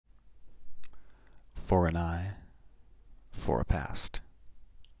for an eye, for a past.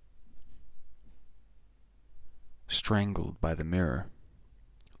 Strangled by the mirror,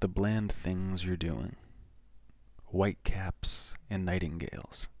 the bland things you're doing. White caps and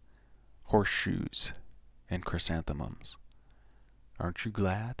nightingales, horseshoes and chrysanthemums. Aren't you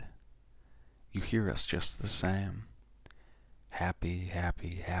glad? You hear us just the same. Happy,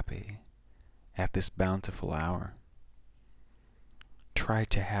 happy, happy at this bountiful hour. Try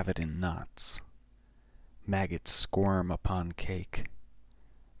to have it in knots. Maggots squirm upon cake.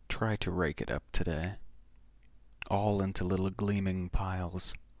 Try to rake it up today. All into little gleaming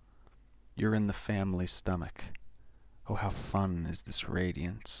piles. You're in the family stomach. Oh, how fun is this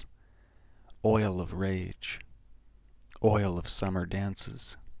radiance. Oil of rage. Oil of summer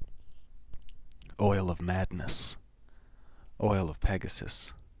dances. Oil of madness. Oil of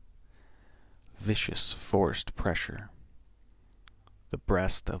Pegasus. Vicious forced pressure. The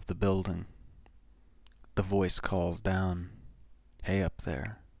breast of the building. The voice calls down, hey up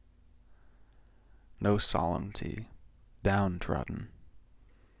there. No solemnity, downtrodden.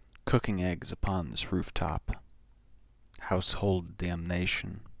 Cooking eggs upon this rooftop. Household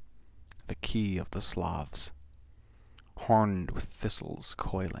damnation, the key of the Slavs. Horned with thistles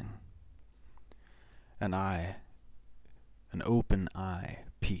coiling. An eye, an open eye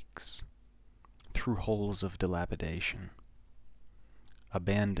peeks through holes of dilapidation.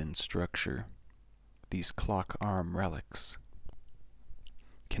 Abandoned structure, these clock arm relics.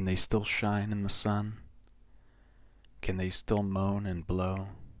 Can they still shine in the sun? Can they still moan and blow?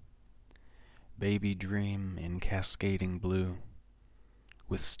 Baby dream in cascading blue,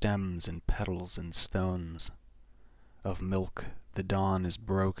 with stems and petals and stones. Of milk the dawn is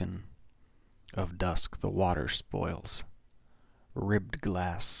broken, of dusk the water spoils. Ribbed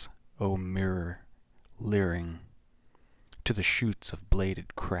glass, O mirror, leering to the shoots of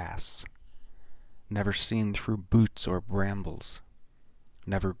bladed crass, never seen through boots or brambles,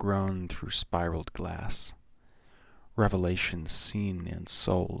 never grown through spiraled glass. Revelations seen and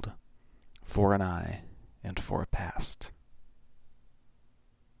sold, for an eye and for a past.